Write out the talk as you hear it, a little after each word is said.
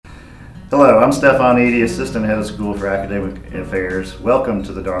Hello, I'm Stefan Eady, Assistant Head of School for Academic Affairs. Welcome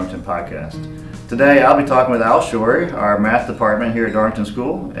to the Darlington Podcast. Today I'll be talking with Al Shorey, our math department here at Darlington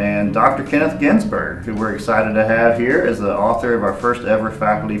School, and Dr. Kenneth Ginsburg, who we're excited to have here as the author of our first ever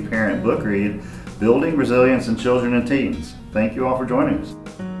faculty parent book read, Building Resilience in Children and Teens. Thank you all for joining us.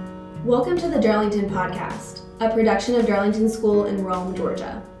 Welcome to the Darlington Podcast, a production of Darlington School in Rome,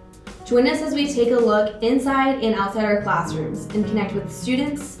 Georgia. Join us as we take a look inside and outside our classrooms and connect with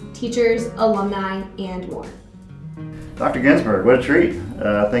students, teachers, alumni, and more. Dr. Ginsburg, what a treat.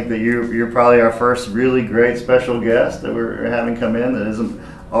 I think that you're probably our first really great special guest that we're having come in that isn't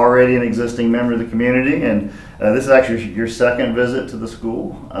already an existing member of the community, and this is actually your second visit to the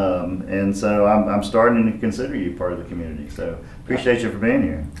school, and so I'm starting to consider you part of the community, so appreciate you for being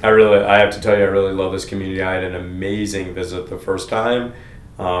here. I have to tell you, I really love this community. I had an amazing visit the first time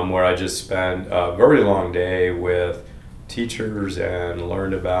where I just spent a very long day with teachers and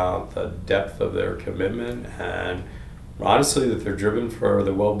learned about the depth of their commitment and honestly that they're driven for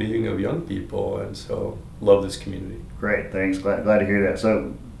the well-being of young people, and so love this community. Great, thanks. Glad to hear that.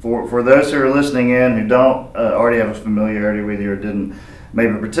 So for those who are listening in who don't already have a familiarity with you or didn't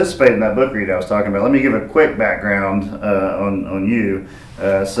maybe participate in that book read I was talking about, let me give a quick background on you.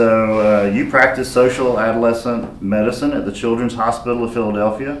 So you practice social adolescent medicine at the Children's Hospital of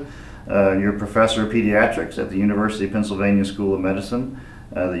Philadelphia. You're a professor of pediatrics at the University of Pennsylvania School of Medicine.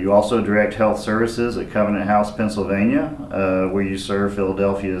 You also direct health services at Covenant House, Pennsylvania, where you serve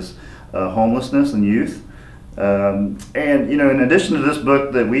Philadelphia's homelessness and youth. And in addition to this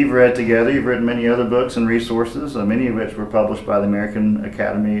book that we've read together, you've written many other books and resources, many of which were published by the American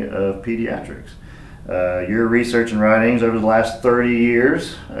Academy of Pediatrics. Your research and writings over the last 30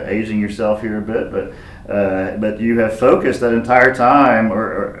 years, aging yourself here a bit, but you have focused that entire time,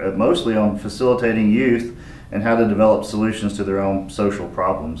 or mostly on facilitating youth and how to develop solutions to their own social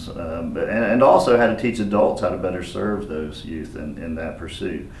problems, and also how to teach adults how to better serve those youth in that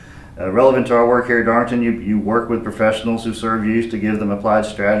pursuit. Relevant to our work here at Darlington, you work with professionals who serve youth to give them applied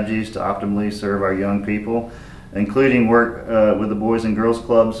strategies to optimally serve our young people, including work with the Boys and Girls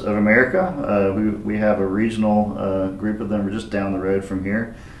Clubs of America. We have a regional group of them just down the road from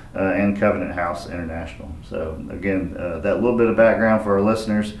here, and Covenant House International. So again, that little bit of background for our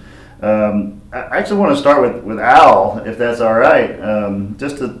listeners. I actually want to start with Al, if that's all right,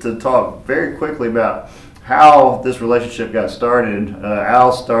 just to talk very quickly about how this relationship got started.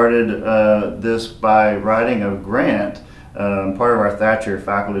 Al started this by writing a grant, part of our Thatcher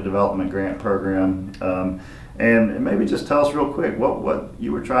Faculty Development Grant Program, and maybe just tell us real quick what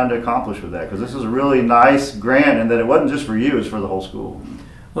you were trying to accomplish with that, because this is a really nice grant, and that it wasn't just for you, it was for the whole school.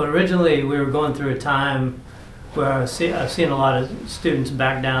 Well, originally we were going through a time where I've seen a lot of students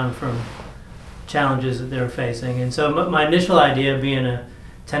back down from challenges that they were facing, and so my initial idea, being a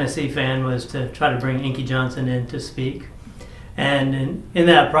Tennessee fan, was to try to bring Inky Johnson in to speak. And in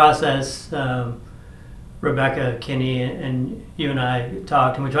that process, Rebecca, Kinney, and you and I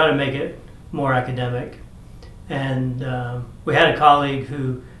talked, and we tried to make it more academic. And we had a colleague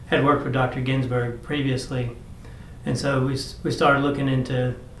who had worked with Dr. Ginsburg previously, and so we started looking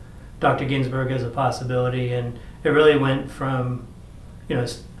into Dr. Ginsburg as a possibility, and it really went from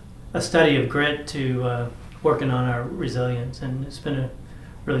a study of grit to working on our resilience, and it's been a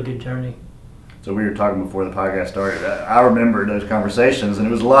really good journey. So we were talking before the podcast started. I remember those conversations, and it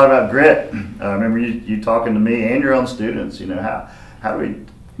was a lot about grit. I remember you talking to me and your own students. How do we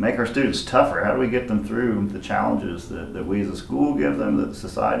make our students tougher? How do we get them through the challenges that we as a school give them, that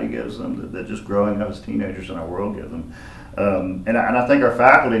society gives them, that just growing up as teenagers in our world give them? And I think our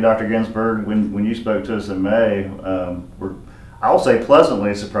faculty, Dr. Ginsburg, when you spoke to us in May, were, I'll say,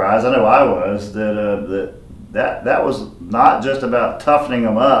 pleasantly surprised. I know I was that was not just about toughening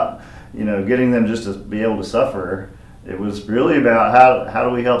them up, getting them just to be able to suffer. It was really about how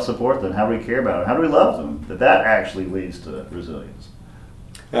do we help support them, how do we care about them, how do we love them, that actually leads to resilience.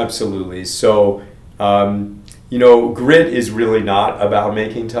 Absolutely. So, grit is really not about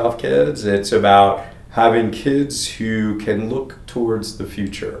making tough kids. It's about having kids who can look towards the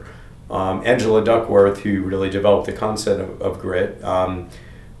future. Angela Duckworth, who really developed the concept of grit,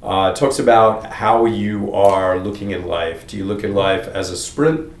 talks about how you are looking at life. Do you look at life as a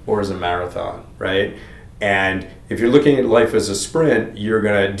sprint or as a marathon, right? And if you're looking at life as a sprint, you're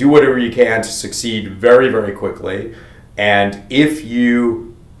going to do whatever you can to succeed very, very quickly. And if you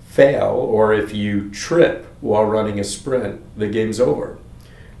fail or if you trip while running a sprint, the game's over.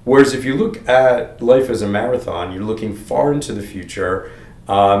 Whereas if you look at life as a marathon, you're looking far into the future,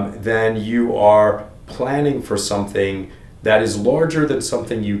 then you are planning for something that is larger than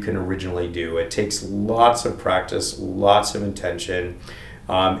something you can originally do. It takes lots of practice, lots of intention.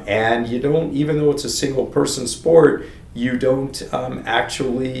 And you don't, even though it's a single person sport, you don't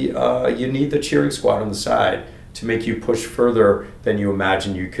actually, you need the cheering squad on the side to make you push further than you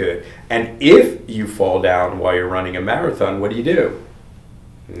imagine you could. And if you fall down while you're running a marathon, what do?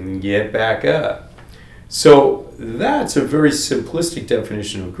 Get back up. So that's a very simplistic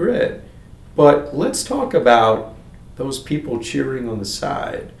definition of grit. But let's talk about those people cheering on the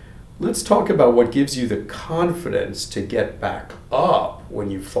side. Let's talk about what gives you the confidence to get back up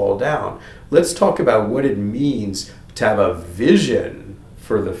when you fall down. Let's talk about what it means to have a vision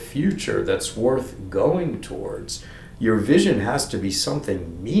for the future that's worth going towards. Your vision has to be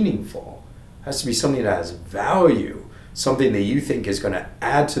something meaningful, has to be something that has value, something that you think is going to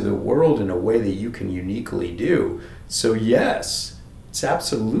add to the world in a way that you can uniquely do. So yes, it's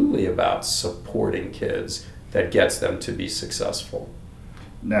absolutely about supporting kids that gets them to be successful.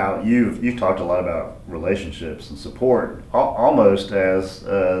 Now, you've talked a lot about relationships and support, almost as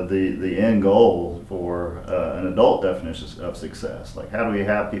the end goal for an adult definition of success. Like, how do we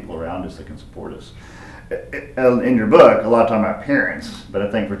have people around us that can support us? In your book, a lot of time about parents, but I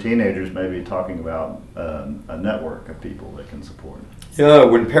think for teenagers, maybe talking about a network of people that can support. Yeah,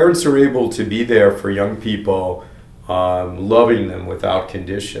 when parents are able to be there for young people, loving them without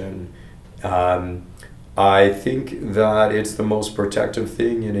condition, I think that it's the most protective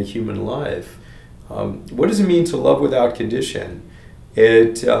thing in a human life. What does it mean to love without condition?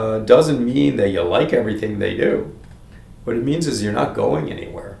 It doesn't mean that you like everything they do. What it means is you're not going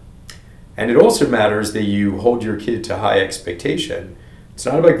anywhere. And it also matters that you hold your kid to high expectation. It's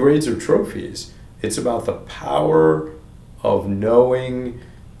not about grades or trophies. It's about the power of knowing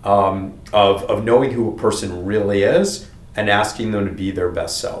of knowing who a person really is and asking them to be their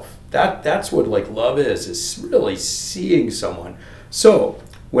best self. That's what like love is really seeing someone. So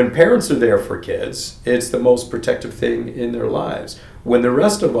when parents are there for kids, it's the most protective thing in their lives. When the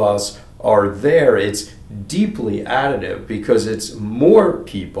rest of us are there, it's deeply additive because it's more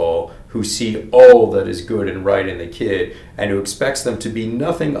people who see all that is good and right in the kid and who expects them to be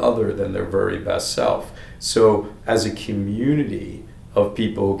nothing other than their very best self. So as a community of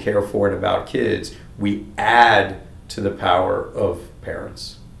people who care for and about kids, we add to the power of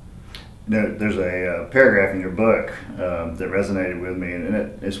parents. There's a paragraph in your book that resonated with me,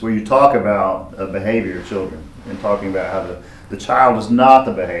 and it's where you talk about behavior of children and talking about how the child is not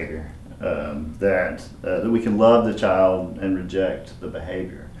the behavior, that we can love the child and reject the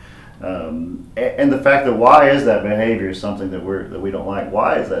behavior. And the fact that why is that behavior something that we don't like?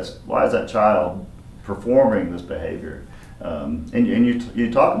 Why is that child performing this behavior? And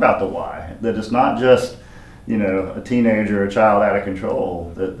you talk about the why, that it's not just a teenager or a child out of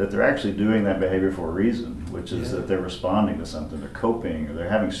control, that they're actually doing that behavior for a reason, which is that they're responding to something, they're coping, or they're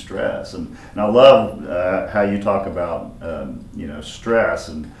having stress. And I love how you talk about stress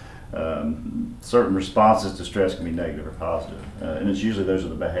and certain responses to stress can be negative or positive, and it's usually those are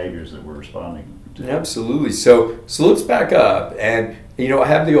the behaviors that we're responding to. Absolutely. So let's back up, and I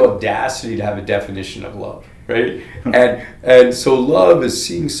have the audacity to have a definition of love, right? and so love is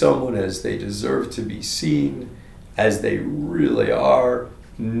seeing someone as they deserve to be seen, as they really are,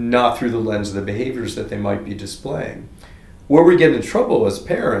 not through the lens of the behaviors that they might be displaying. Where we get in trouble as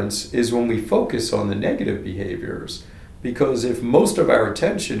parents is when we focus on the negative behaviors. Because if most of our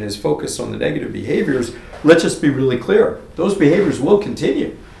attention is focused on the negative behaviors, let's just be really clear, those behaviors will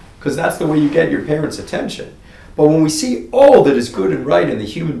continue because that's the way you get your parents' attention. But when we see all that is good and right in the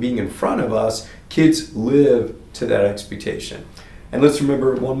human being in front of us, kids live to that expectation. And let's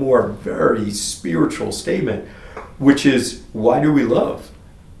remember one more very spiritual statement, which is, why do we love?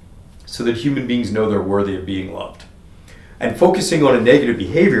 So that human beings know they're worthy of being loved. And focusing on a negative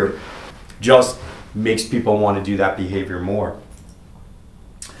behavior just makes people want to do that behavior more.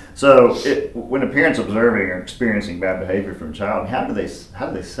 So when a parent's observing or experiencing bad behavior from a child, how do they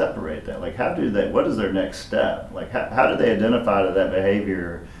separate that? Like, what is their next step? Like, how do they identify that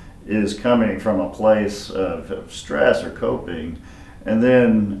behavior is coming from a place of stress or coping, and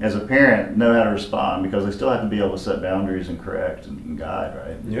then as a parent know how to respond, because they still have to be able to set boundaries and correct and guide,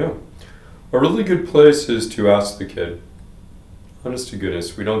 right? Yeah. A really good place is to ask the kid. Honest to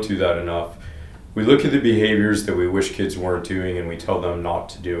goodness, we don't do that enough. We look at the behaviors that we wish kids weren't doing and we tell them not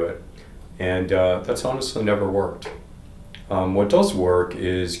to do it. And that's honestly never worked. What does work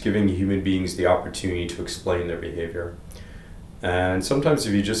is giving human beings the opportunity to explain their behavior. And sometimes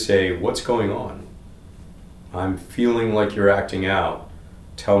if you just say, what's going on? I'm feeling like you're acting out.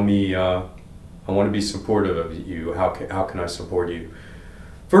 Tell me, I want to be supportive of you. How can I support you?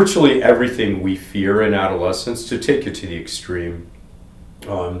 Virtually everything we fear in adolescence, to take it to the extreme,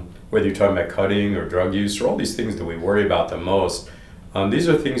 whether you're talking about cutting or drug use or all these things that we worry about the most, These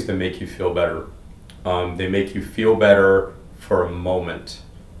are things that make you feel better. They make you feel better for a moment,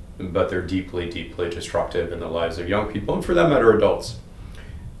 but they're deeply, deeply destructive in the lives of young people, and for that matter, adults.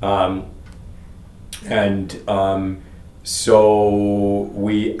 So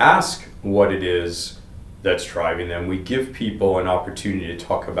we ask what it is that's driving them. We give people an opportunity to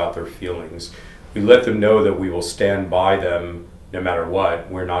talk about their feelings. We let them know that we will stand by them no matter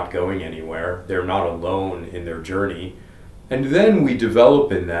what. We're not going anywhere. They're not alone in their journey. And then we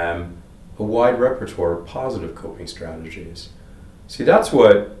develop in them a wide repertoire of positive coping strategies. See, that's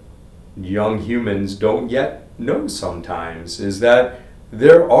what young humans don't yet know sometimes, is that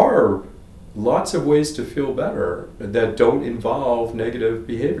there are lots of ways to feel better that don't involve negative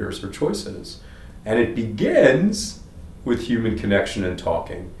behaviors or choices. And it begins with human connection and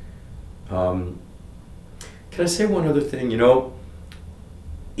talking. Can I say one other thing?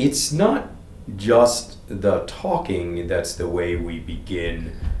 It's not just the talking that's the way we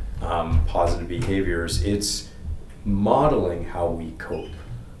begin positive behaviors. It's modeling how we cope.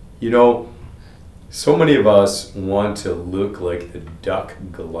 So many of us want to look like the duck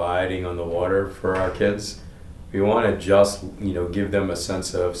gliding on the water for our kids. We want to just, give them a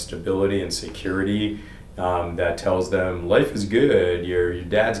sense of stability and security that tells them life is good, your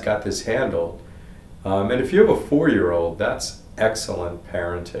dad's got this handled. And if you have a 4-year-old, that's excellent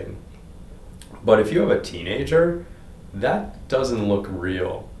parenting. But if you have a teenager, that doesn't look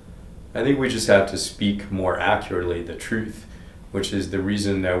real. I think we just have to speak more accurately the truth, which is the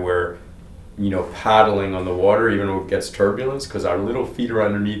reason that we're paddling on the water even when it gets turbulence, because our little feet are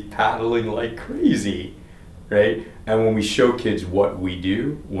underneath paddling like crazy, right? And when we show kids what we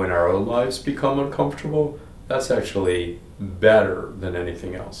do when our own lives become uncomfortable, that's actually better than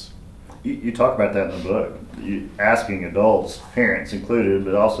anything else. You talk about that in the book. Asking adults, parents included,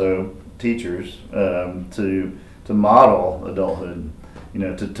 but also teachers, to model adulthood.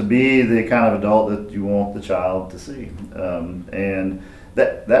 To be the kind of adult that you want the child to see, and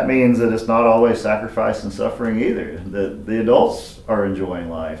that means that it's not always sacrifice and suffering either. That the adults are enjoying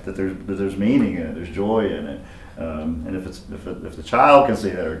life, that there's meaning in it, there's joy in it, and if the child can see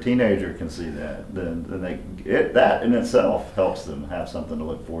that, or a teenager can see that, then that in itself helps them have something to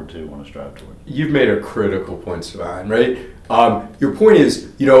look forward to, want to strive toward. You've made a critical point, Savine, right? Your point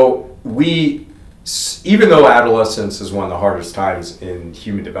is, we, even though adolescence is one of the hardest times in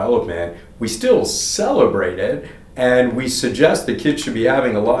human development, we still celebrate it. And we suggest the kids should be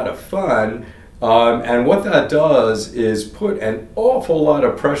having a lot of fun. And what that does is put an awful lot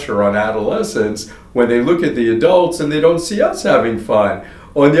of pressure on adolescents when they look at the adults and they don't see us having fun.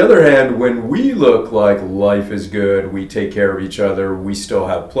 On the other hand, when we look like life is good, we take care of each other, we still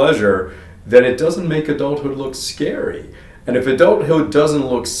have pleasure, then it doesn't make adulthood look scary. And if adulthood doesn't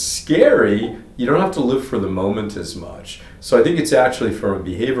look scary, you don't have to live for the moment as much. So I think it's actually, from a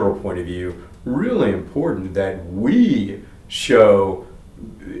behavioral point of view, really important that we show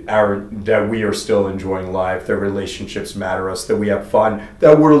that we are still enjoying life, that relationships matter us, that we have fun,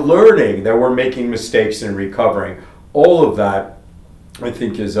 that we're learning, that we're making mistakes and recovering. All of that, I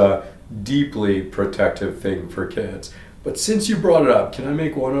think, is a deeply protective thing for kids. But since you brought it up, can I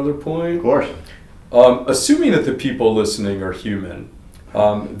make one other point? Of course. Assuming that the people listening are human,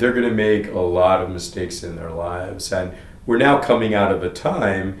 they're going to make a lot of mistakes in their lives. And we're now coming out of a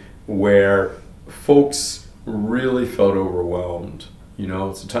time where folks really felt overwhelmed.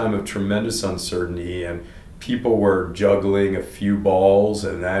 It's a time of tremendous uncertainty, and people were juggling a few balls,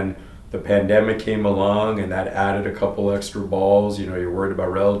 and then the pandemic came along and that added a couple extra balls. You're worried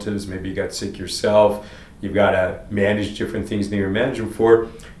about relatives, maybe you got sick yourself, you've got to manage different things than you're managing for.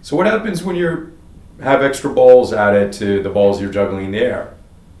 So what happens when you have extra balls added to the balls you're juggling in the air?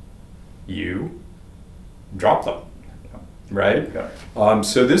 You drop them. Right? Yeah.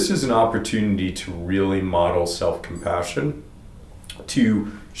 So this is an opportunity to really model self-compassion,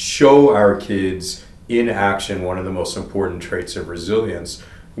 to show our kids in action one of the most important traits of resilience,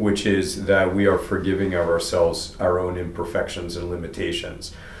 which is that we are forgiving of ourselves our own imperfections and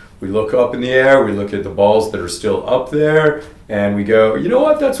limitations. We look up in the air, we look at the balls that are still up there, and we go, you know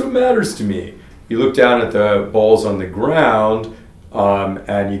what, that's what matters to me. You look down at the balls on the ground,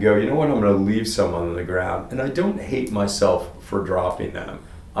 and you go, you know what, I'm going to leave some on the ground. And I don't hate myself for dropping them.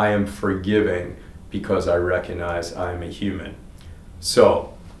 I am forgiving because I recognize I'm a human.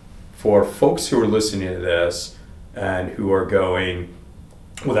 So, for folks who are listening to this and who are going,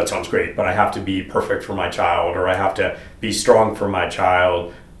 well, that sounds great, but I have to be perfect for my child, or I have to be strong for my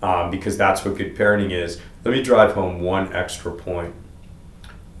child, because that's what good parenting is. Let me drive home one extra point,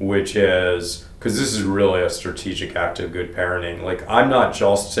 which is, because this is really a strategic act of good parenting. Like, I'm not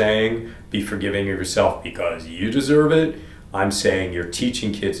just saying be forgiving of yourself because you deserve it. I'm saying you're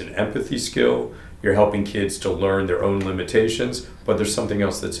teaching kids an empathy skill, you're helping kids to learn their own limitations, but there's something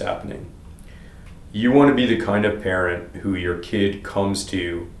else that's happening. You want to be the kind of parent who your kid comes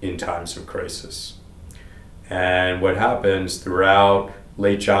to in times of crisis. And what happens throughout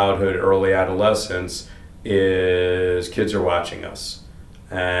late childhood, early adolescence is kids are watching us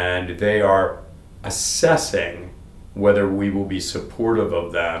and they are assessing whether we will be supportive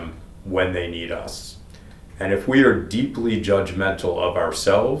of them when they need us. And if we are deeply judgmental of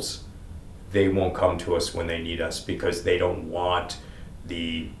ourselves, they won't come to us when they need us because they don't want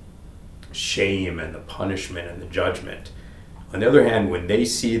the shame and the punishment and the judgment. On the other hand, when they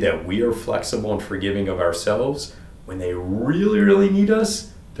see that we are flexible and forgiving of ourselves, when they really, really need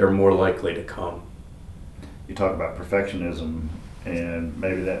us, they're more likely to come. You talk about perfectionism, and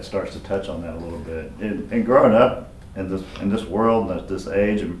maybe that starts to touch on that a little bit. And growing up in this world, at this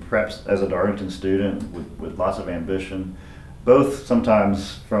age, and perhaps as a Darlington student with lots of ambition, both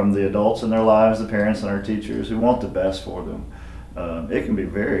sometimes from the adults in their lives, the parents and our teachers who want the best for them. It can be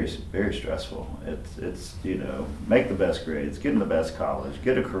very, very stressful. It's make the best grades, get in the best college,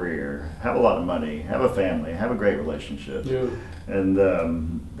 get a career, have a lot of money, have a family, have a great relationship. Yeah. And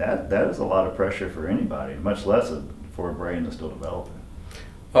that is a lot of pressure for anybody, much less for a brain that's still developing.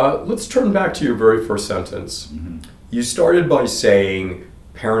 Let's turn back to your very first sentence. Mm-hmm. You started by saying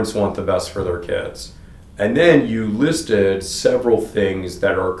parents want the best for their kids. And then you listed several things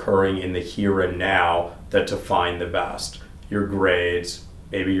that are occurring in the here and now that define the best. Your grades,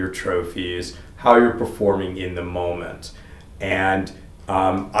 maybe your trophies, how you're performing in the moment. And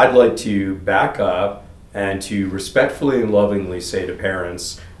I'd like to back up and to respectfully and lovingly say to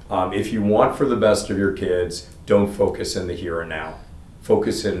parents, if you want for the best of your kids, don't focus in the here and now.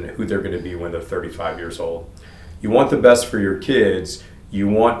 Focus in who they're going to be when they're 35 years old. You want the best for your kids, you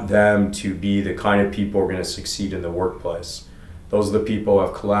want them to be the kind of people who are going to succeed in the workplace. Those are the people who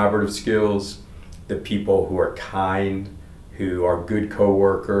have collaborative skills, the people who are kind, who are good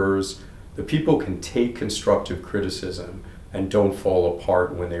co-workers, the people who can take constructive criticism and don't fall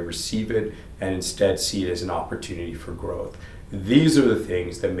apart when they receive it and instead see it as an opportunity for growth. These are the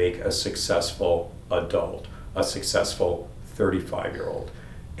things that make a successful adult, a successful 35-year-old.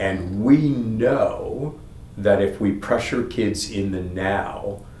 And we know that if we pressure kids in the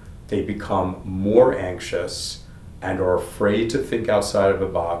now, they become more anxious and are afraid to think outside of a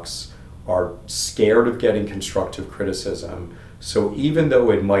box, are scared of getting constructive criticism. So even though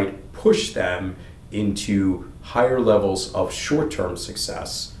it might push them into higher levels of short-term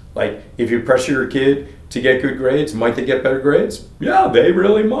success, like if you pressure your kid to get good grades, might they get better grades? Yeah, they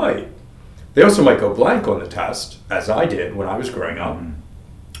really might. They also might go blank on the test, as I did when I was growing up,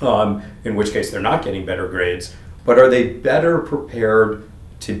 in which case they're not getting better grades. But are they better prepared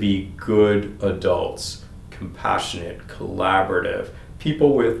to be good adults, compassionate, collaborative,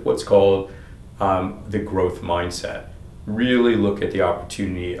 people with what's called the growth mindset? Really look at the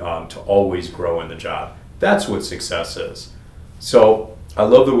opportunity to always grow in the job. That's what success is. So I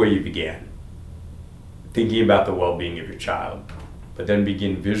love the way you began, thinking about the well-being of your child, but then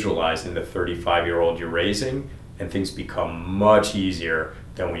begin visualizing the 35-year-old you're raising, and things become much easier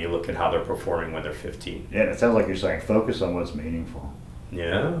than when you look at how they're performing when they're 15. Yeah, it sounds like you're saying focus on what's meaningful.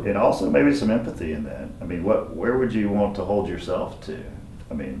 Yeah. And also maybe some empathy in that. I mean, where would you want to hold yourself to?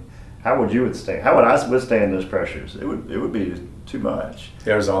 I mean, how would I withstand those pressures? It would be too much.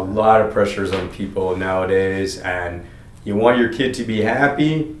 There's a lot of pressures on people nowadays, and you want your kid to be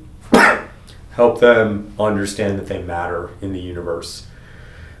happy, help them understand that they matter in the universe,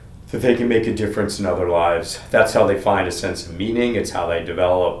 that they can make a difference in other lives. That's how they find a sense of meaning. It's how they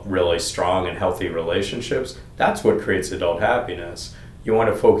develop really strong and healthy relationships. That's what creates adult happiness. You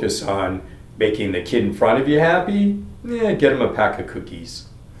want to focus on making the kid in front of you happy? Get them a pack of cookies.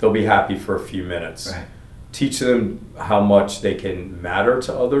 They'll be happy for a few minutes. Right. Teach them how much they can matter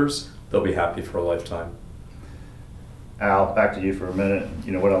to others. They'll be happy for a lifetime. Al, back to you for a minute.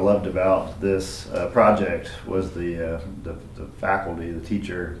 You know, what I loved about this project was the faculty, the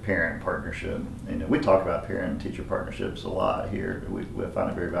teacher-parent partnership. You know, we talk about parent-teacher partnerships a lot here. We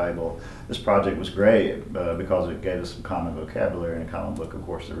find it very valuable. This project was great because it gave us some common vocabulary and a common book, of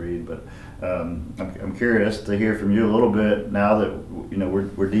course, to read. But I'm curious to hear from you a little bit now that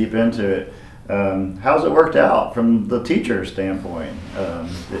we're deep into it. How's it worked out from the teacher standpoint?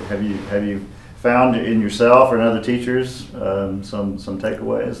 Have you found in yourself or in other teachers some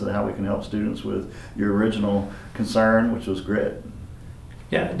takeaways and how we can help students with your original concern, which was grit?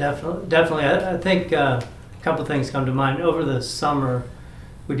 Yeah, definitely. I think a couple things come to mind. Over the summer,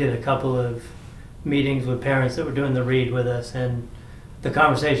 we did a couple of meetings with parents that were doing the read with us, and the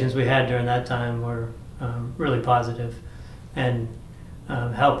conversations we had during that time were really positive. and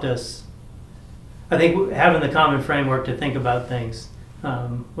helped us. I think having the common framework to think about things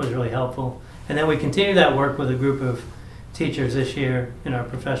was really helpful. And then we continue that work with a group of teachers this year in our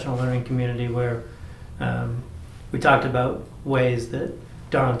professional learning community, where we talked about ways that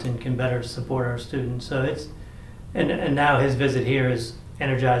Darlington can better support our students. So and now his visit here is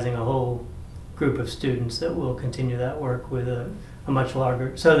energizing a whole group of students that will continue that work with a much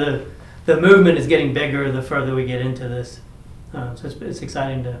larger. So the movement is getting bigger the further we get into this. So it's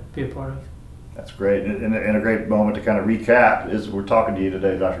exciting to be a part of. That's great, and a great moment to kind of recap is we're talking to you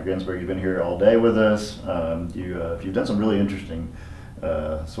today, Dr. Ginsburg. You've been here all day with us. You've done some really interesting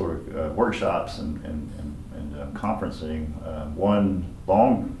workshops and conferencing. One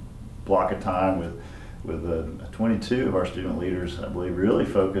long block of time with 22 of our student leaders, I believe, really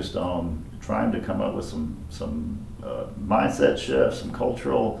focused on trying to come up with some mindset shifts, some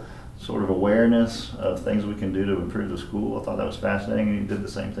cultural sort of awareness of things we can do to improve the school. I thought that was fascinating, and you did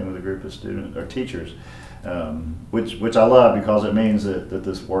the same thing with a group of students or teachers, which I love, because it means that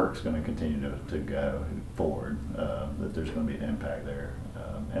this work's going to continue to go forward, that there's going to be an impact there.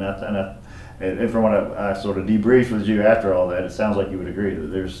 And from what I sort of debriefed with you after all that, it sounds like you would agree that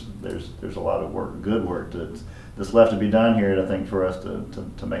there's a lot of work, good work that's left to be done here, and I think for us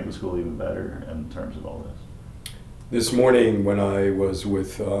to make the school even better in terms of all this. This morning when I was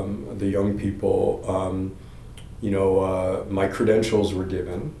with the young people, my credentials were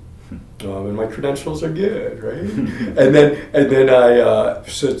given, and my credentials are good, right? and then I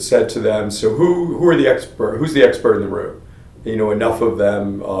said to them, so who are the expert? Who's the expert in the room? Enough of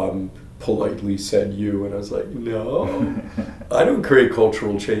them politely said you, and I was like, no, I don't create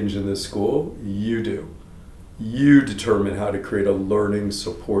cultural change in this school. You do. You determine how to create a learning,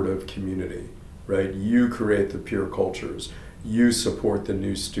 supportive community. Right? You create the peer cultures. You support the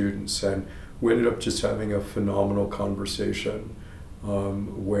new students. And we ended up just having a phenomenal conversation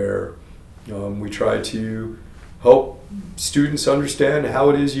where we try to help students understand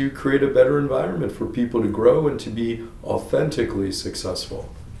how it is you create a better environment for people to grow and to be authentically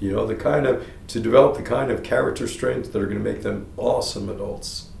successful. To develop the kind of character strengths that are going to make them awesome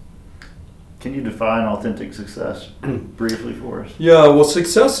adults. Can you define authentic success briefly for us? Yeah, well,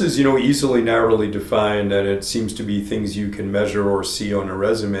 success is, easily narrowly defined, and it seems to be things you can measure or see on a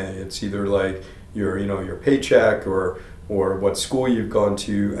resume. It's either like your paycheck or what school you've gone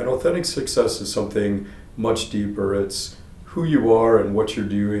to. And authentic success is something much deeper. It's who you are and what you're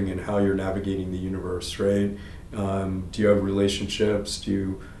doing and how you're navigating the universe, right? Do you have relationships?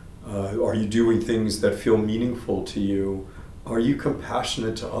 Are you doing things that feel meaningful to you? Are you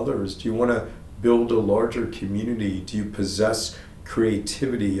compassionate to others? Do you want to build a larger community? Do you possess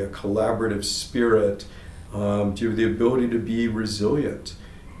creativity, a collaborative spirit? Do you have the ability to be resilient?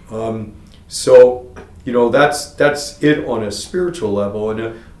 So that's it on a spiritual level.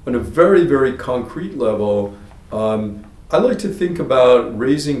 And on a very, very concrete level, I like to think about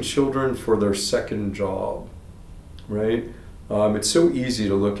raising children for their second job, right? It's so easy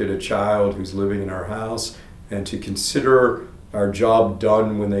to look at a child who's living in our house and to consider our job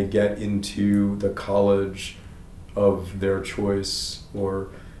done when they get into the college of their choice, but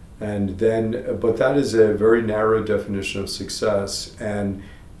that is a very narrow definition of success, and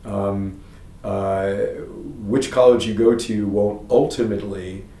which college you go to won't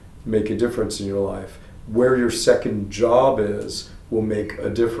ultimately make a difference in your life. Where your second job is will make a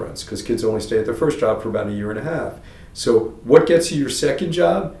difference, because kids only stay at their first job for about a year and a half. So what gets you your second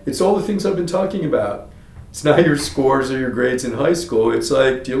job? It's all the things I've been talking about. It's not your scores or your grades in high school. It's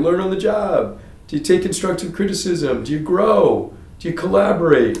like, do you learn on the job? Do you take constructive criticism? Do you grow? Do you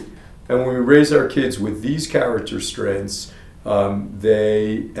collaborate? And when we raise our kids with these character strengths,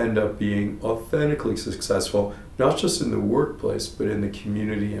 they end up being authentically successful, not just in the workplace, but in the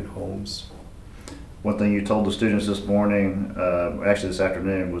community and homes. One thing you told the students this morning, actually this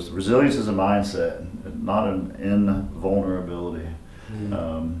afternoon, was resilience is a mindset, not an invulnerability.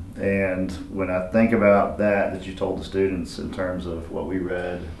 And when I think about that you told the students in terms of what we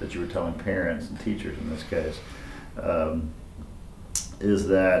read, that you were telling parents and teachers in this case, is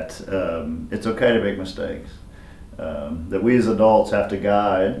that it's okay to make mistakes. That we as adults have to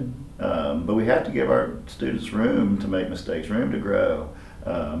guide, but we have to give our students room to make mistakes, room to grow.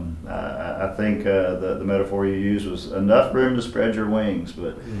 I think the metaphor you used was enough room to spread your wings,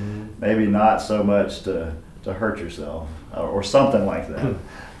 but maybe not so much to hurt yourself or something like that.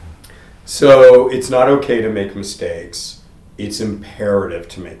 So it's not okay to make mistakes. It's imperative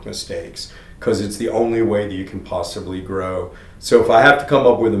to make mistakes because it's the only way that you can possibly grow. So if I have to come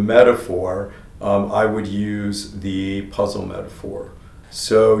up with a metaphor, I would use the puzzle metaphor.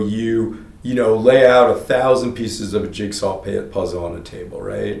 So you lay out 1,000 pieces of a jigsaw puzzle on a table,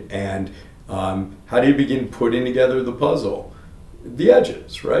 right? And how do you begin putting together the puzzle? The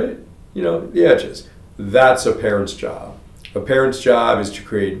edges, right? The edges. That's a parent's job. A parent's job is to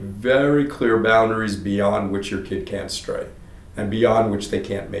create very clear boundaries beyond which your kid can't stray and beyond which they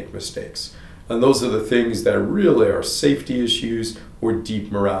can't make mistakes. And those are the things that really are safety issues or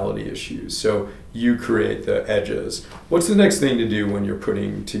deep morality issues. So you create the edges. What's the next thing to do when you're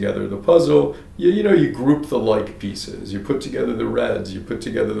putting together the puzzle? You group the like pieces. You put together the reds, you put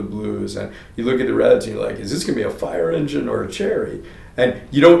together the blues, and you look at the reds and you're like, is this going to be a fire engine or a cherry? And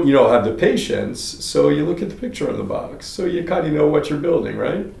you don't have the patience, so you look at the picture on the box. So you kind of know what you're building,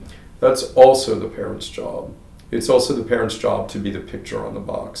 right? That's also the parent's job. It's also the parent's job to be the picture on the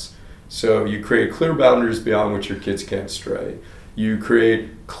box. So you create clear boundaries beyond which your kids can't stray. You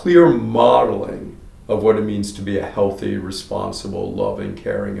create clear modeling of what it means to be a healthy, responsible, loving,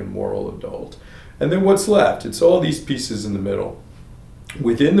 caring, and moral adult. And then what's left? It's all these pieces in the middle.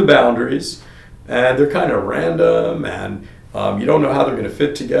 Within the boundaries, and they're kind of random, and you don't know how they're going to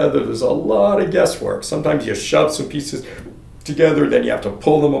fit together. There's a lot of guesswork. Sometimes you shove some pieces together, then you have to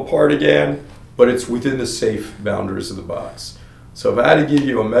pull them apart again, but it's within the safe boundaries of the box. So if I had to give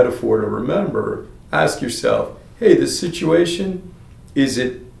you a metaphor to remember, ask yourself, hey, this situation, is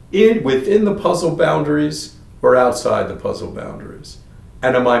it within the puzzle boundaries or outside the puzzle boundaries?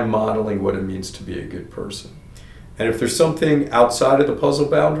 And am I modeling what it means to be a good person? And if there's something outside of the puzzle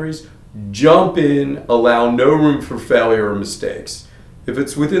boundaries, jump in, allow no room for failure or mistakes. If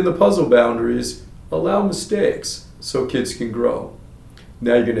it's within the puzzle boundaries, allow mistakes so kids can grow.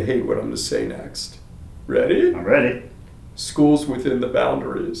 Now you're going to hate what I'm going to say next. Ready? I'm ready. School's within the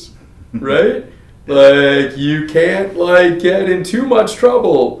boundaries, right? Like, you can't get in too much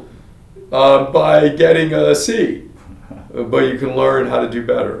trouble by getting a C, but you can learn how to do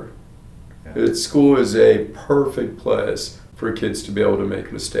better. School is a perfect place for kids to be able to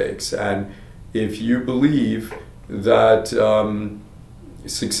make mistakes. And if you believe that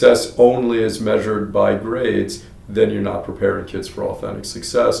success only is measured by grades, then you're not preparing kids for authentic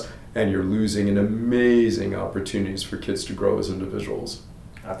success, and you're losing an amazing opportunities for kids to grow as individuals.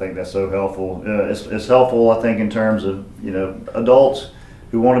 I think that's so helpful. It's helpful, I think, in terms of adults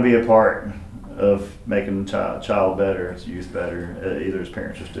who want to be a part of making child better, youth better, either as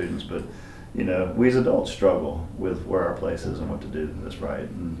parents or students. But we as adults struggle with where our place is and what to do that's right,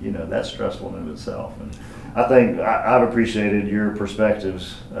 and that's stressful in and of itself. And I think I've appreciated your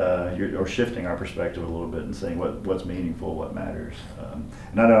perspectives, or shifting our perspective a little bit and seeing what's meaningful, what matters.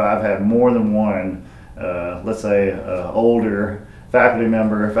 And I know I've had more than one, let's say, older faculty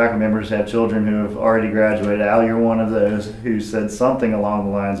members had children who have already graduated. Al, you're one of those who said something along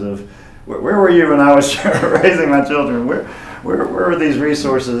the lines of, where were you when I was raising my children? Where were these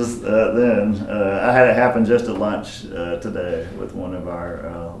resources then? I had it happen just at lunch today with one of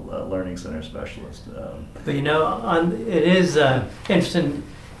our learning center specialists. But it is interesting.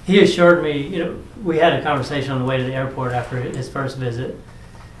 He assured me, we had a conversation on the way to the airport after his first visit,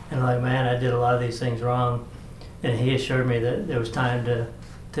 and I'm like, man, I did a lot of these things wrong. And he assured me that there was time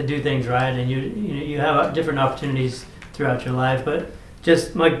to do things right, and you have different opportunities throughout your life. But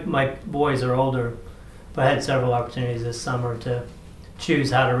just my boys are older, but I had several opportunities this summer to choose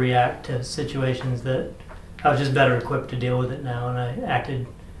how to react to situations that I was just better equipped to deal with it now, and I acted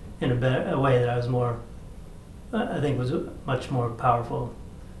in a way that I was much more powerful.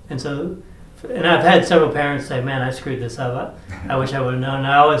 And I've had several parents say, man, I screwed this up. I wish I would have known. And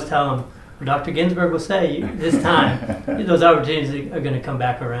I always tell them, Dr. Ginsburg will say, this time, those opportunities are going to come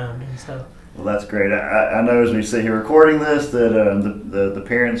back around. And so, well, that's great. I know as we sit here recording this that the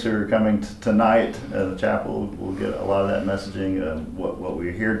parents who are coming tonight, the chapel, will get a lot of that messaging. What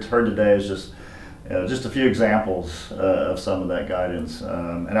we heard today is just a few examples of some of that guidance.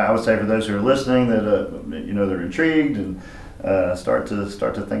 And I would say for those who are listening that they're intrigued and start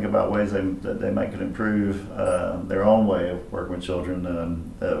to think about ways that they might could improve their own way of working with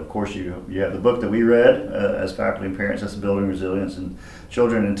children. Of course, you have the book that we read as faculty and parents, that's Building Resilience in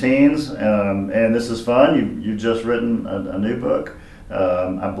Children and Teens, and this is fun. You've just written a new book.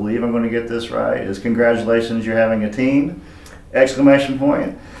 I believe I'm going to get this right. Is congratulations, you're having a teen! Exclamation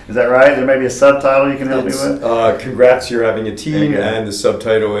point. Is that right? There may be a subtitle you can help me with. Congrats, you're having a teen, and the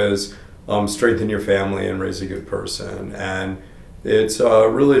subtitle is Strengthen Your Family and Raise a Good Person. And it's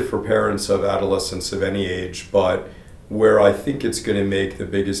really for parents of adolescents of any age, but where I think it's going to make the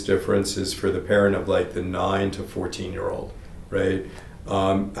biggest difference is for the parent of the 9 to 14-year-old, right?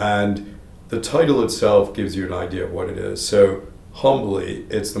 And the title itself gives you an idea of what it is. So humbly,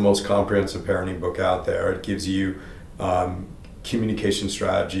 it's the most comprehensive parenting book out there. It gives you communication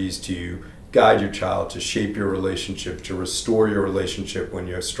strategies to guide your child, to shape your relationship, to restore your relationship when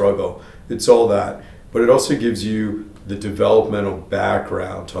you struggle. It's all that. But it also gives you the developmental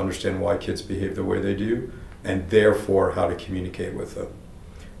background to understand why kids behave the way they do, and therefore how to communicate with them.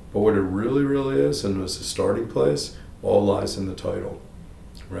 But what it really, really is, and was the starting place, all lies in the title,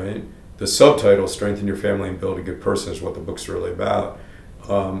 right? The subtitle, Strengthen Your Family and Build a Good Person, is what the book's really about.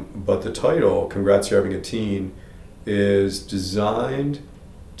 But the title, Congrats You're Having a Teen, is designed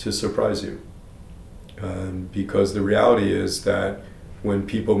to surprise you. Because the reality is that when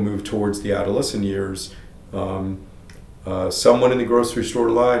people move towards the adolescent years, someone in the grocery store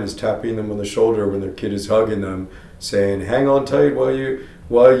line is tapping them on the shoulder when their kid is hugging them, saying, hang on tight while you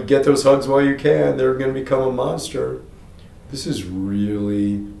get those hugs while you can, they're going to become a monster. This is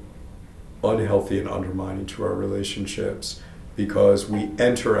really unhealthy and undermining to our relationships, because we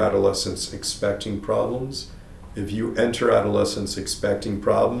enter adolescence expecting problems. If you enter adolescence expecting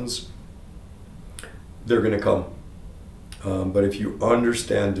problems, they're going to come. But if you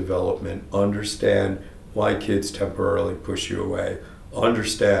understand development, understand why kids temporarily push you away,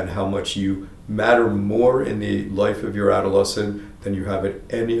 understand how much you matter more in the life of your adolescent than you have at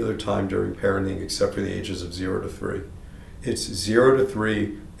any other time during parenting except for the ages of 0 to 3. It's 0 to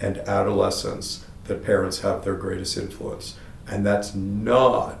 3 and adolescence that parents have their greatest influence. And that's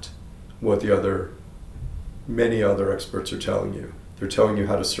not what many other experts are telling you. They're telling you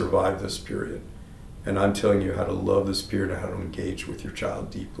how to survive this period. And I'm telling you how to love this period and how to engage with your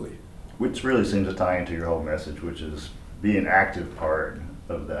child deeply. Which really seems to tie into your whole message, which is be an active part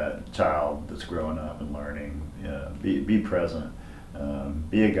of that child that's growing up and learning. Be present,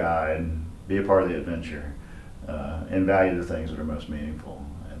 be a guide, be a part of the adventure, and value the things that are most meaningful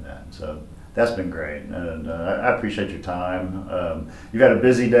in that. So that's been great, and I appreciate your time. You've had a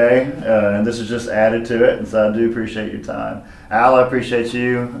busy day, and this is just added to it, and so I do appreciate your time. Al, I appreciate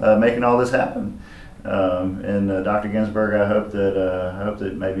you making all this happen. And Dr. Ginsburg, I hope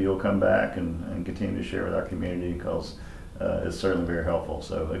that maybe you'll come back and continue to share with our community, because it's certainly very helpful.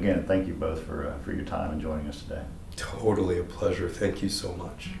 So again, thank you both for your time and joining us today. Totally a pleasure. Thank you so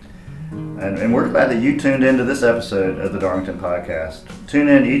much. And we're glad that you tuned into this episode of the Darlington Podcast. Tune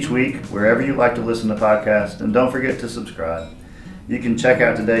in each week wherever you like to listen to podcasts, and don't forget to subscribe. You can check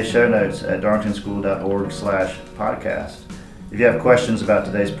out today's show notes at darlingtonschool.org/podcast. If you have questions about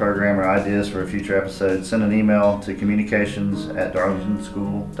today's program or ideas for a future episode, send an email to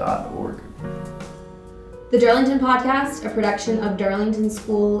communications@darlingtonschool.org. The Darlington Podcast, a production of Darlington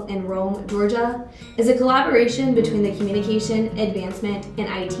School in Rome, Georgia, is a collaboration between the Communication, Advancement, and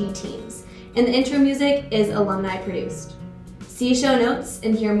IT teams, and the intro music is alumni produced. See show notes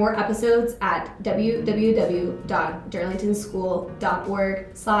and hear more episodes at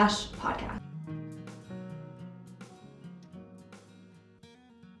www.darlingtonschool.org/podcast.